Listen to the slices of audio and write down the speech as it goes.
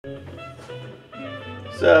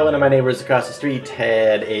So one of my neighbors across the street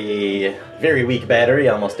had a very weak battery,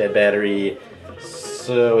 almost dead battery.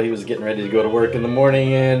 So he was getting ready to go to work in the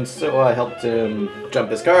morning, and so I helped him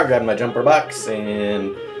jump his car, grabbed my jumper box,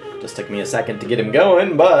 and just took me a second to get him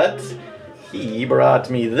going, but he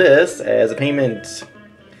brought me this as a payment.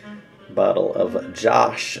 Bottle of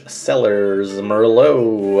Josh Sellers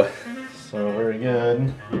Merlot. So very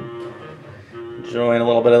good. Enjoying a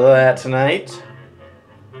little bit of that tonight.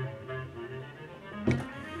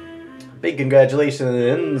 Big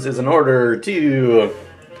congratulations is in order to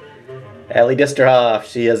Allie Disterhoff.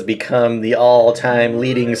 She has become the all-time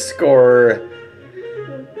leading scorer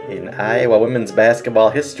in Iowa women's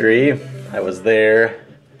basketball history. I was there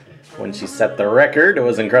when she set the record. It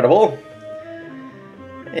was incredible.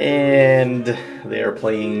 And they are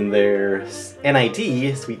playing their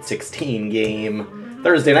NIT Sweet 16 game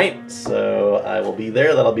Thursday night, so I will be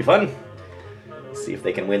there. That'll be fun. See if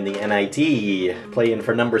they can win the NIT, playing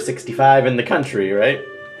for number 65 in the country, right?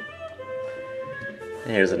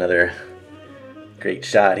 Here's another great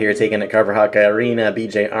shot here, taken at Carver Hawkeye Arena.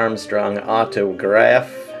 BJ Armstrong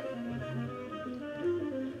autograph.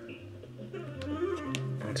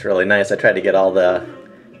 It's really nice. I tried to get all the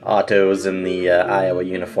autos in the Iowa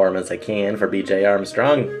uniform as I can for BJ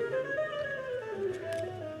Armstrong.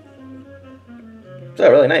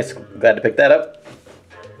 So really nice. Glad to pick that up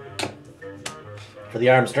for the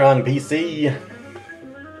Armstrong PC.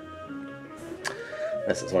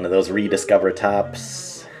 This is one of those rediscover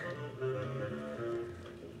tops.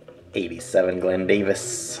 87 Glenn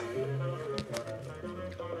Davis.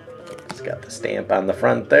 It's got the stamp on the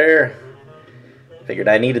front there. Figured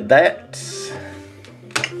I needed that.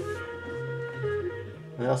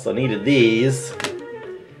 I also needed these.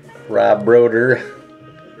 Rob Broder.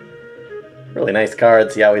 Really nice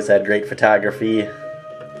cards. He always had great photography.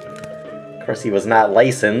 Of course, he was not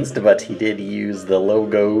licensed, but he did use the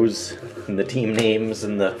logos and the team names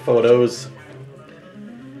in the photos.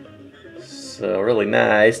 So really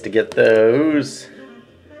nice to get those.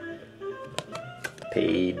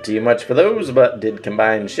 Paid too much for those, but did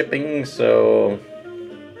combine shipping, so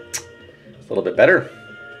it's a little bit better.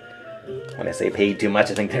 When I say paid too much,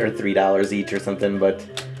 I think they're $3 each or something, but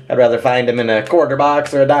I'd rather find them in a quarter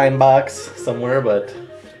box or a dime box somewhere, but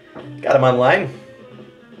got them online.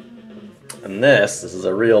 And this is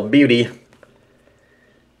a real beauty.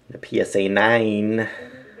 The PSA 9.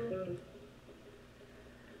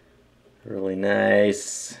 Really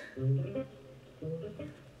nice.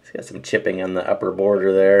 It's got some chipping on the upper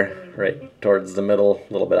border there, right towards the middle,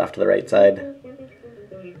 a little bit off to the right side.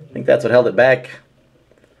 I think that's what held it back.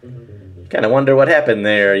 Kind of wonder what happened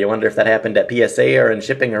there. You wonder if that happened at PSA or in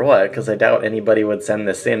shipping or what, because I doubt anybody would send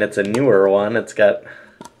this in. It's a newer one. It's got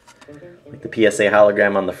like the PSA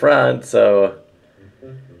hologram on the front, so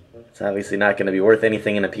it's obviously not going to be worth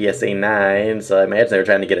anything in a PSA 9, so I imagine they were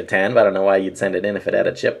trying to get a 10, but I don't know why you'd send it in if it had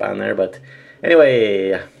a chip on there. But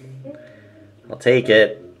anyway, I'll take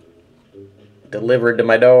it. Delivered to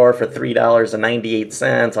my door for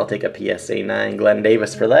 $3.98. I'll take a PSA 9 Glenn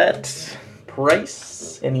Davis for that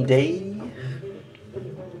price any day.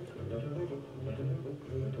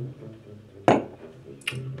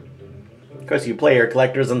 Of course, you player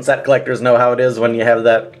collectors and set collectors know how it is when you have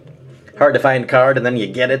that hard to find card and then you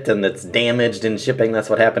get it and it's damaged in shipping. That's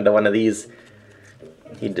what happened to one of these.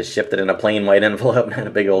 He just shipped it in a plain white envelope and had a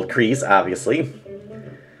big old crease, obviously.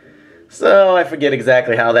 So I forget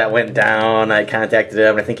exactly how that went down. I contacted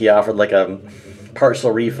him. I think he offered like a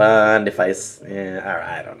partial refund if I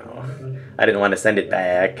don't know. I didn't want to send it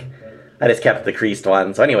back. I just kept the creased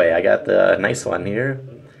one. So anyway, I got the nice one here.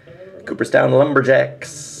 Cooperstown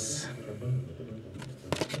Lumberjacks.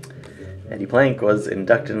 Eddie Plank was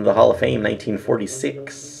inducted into the Hall of Fame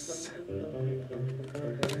 1946.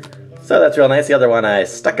 So that's real nice. The other one, I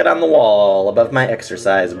stuck it on the wall above my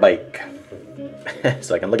exercise bike.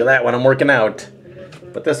 So I can look at that when I'm working out.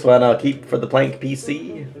 But this one I'll keep for the Plank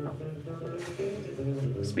PC.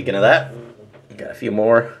 Speaking of that, got a few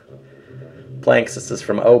more planks. This is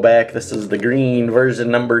from OBAC. This is the green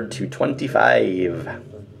version numbered to 25.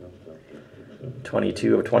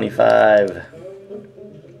 22 of 25.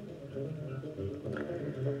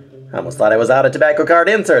 I almost thought I was out of tobacco card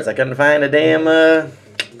inserts. I couldn't find a damn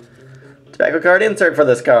tobacco card insert for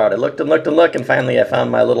this card. I looked and looked and looked, and finally I found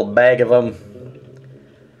my little bag of them.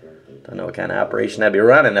 Don't know what kind of operation I'd be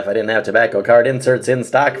running if I didn't have tobacco card inserts in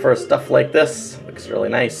stock for stuff like this. Looks really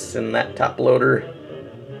nice in that top loader.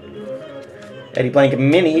 Eddie Plank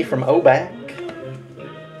Mini from OBAC.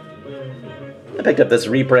 I picked up this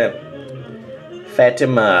reprint.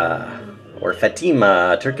 Fatima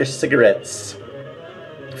Turkish Cigarettes.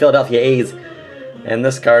 Philadelphia A's. And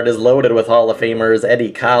this card is loaded with Hall of Famers.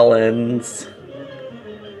 Eddie Collins,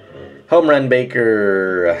 Home Run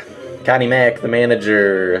Baker, Connie Mack, the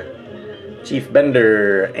manager, Chief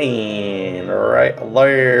Bender, and right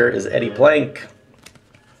there is Eddie Plank.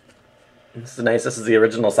 This is nice. This is the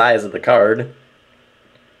original size of the card.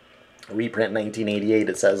 Reprint 1988,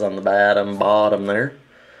 it says on the bottom there.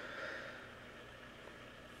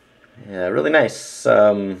 Yeah, really nice.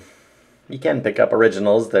 You can pick up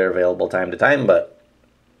originals. They're available time to time, but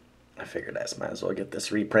I figured I might as well get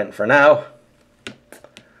this reprint for now.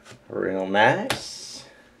 Real nice.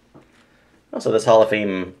 Also, this Hall of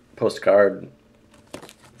Fame postcard.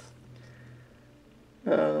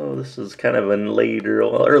 Oh, this is kind of a later,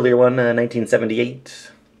 well, earlier one,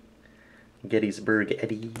 1978. Gettysburg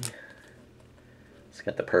Eddie. It's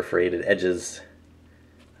got the perforated edges,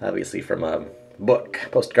 obviously from a book,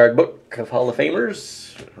 postcard book of Hall of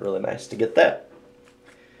Famers. Really nice to get that.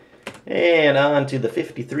 And on to the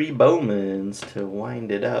 53 Bowmans to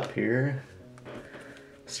wind it up here.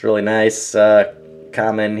 It's really nice.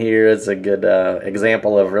 Common here is a good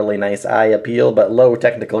example of really nice eye appeal, but low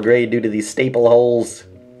technical grade due to these staple holes.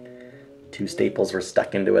 2 staples were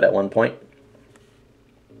stuck into it at one point.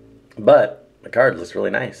 But the card looks really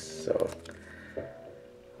nice, so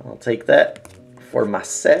I'll take that for my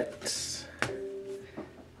set.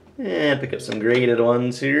 And pick up some graded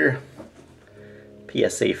ones here.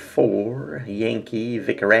 PSA 4, Yankee,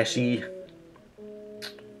 Vikarashi.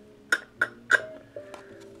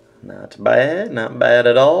 Not bad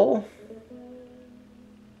at all.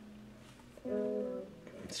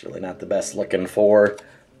 It's really not the best looking for.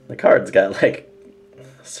 The card's got like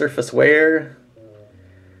surface wear.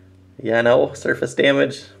 Yeah, I know, surface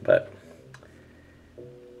damage, but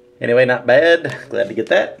anyway, not bad. Glad to get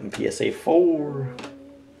that. And PSA 4.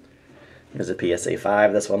 Here's a PSA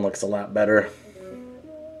 5. This one looks a lot better.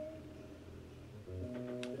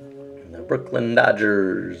 And the Brooklyn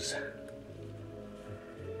Dodgers.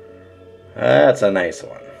 That's a nice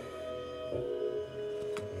one.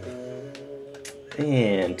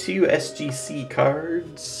 And 2 SGC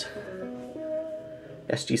cards.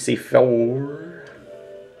 SGC 4.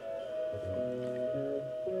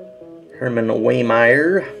 Herman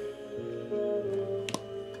Waymeyer.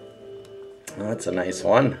 That's a nice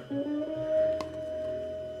one.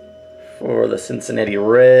 For the Cincinnati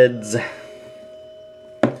Reds.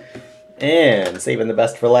 And saving the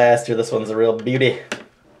best for last here, this one's a real beauty.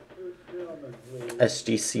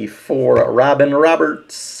 SGC 4, Robin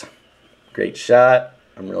Roberts. Great shot.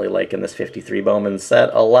 I'm really liking this 53 Bowman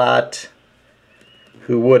set a lot.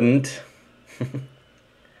 Who wouldn't?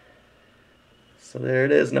 So there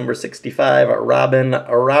it is, number 65, Robin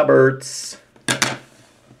Roberts.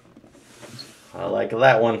 I like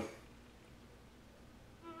that one.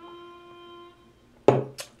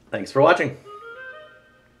 Thanks for watching.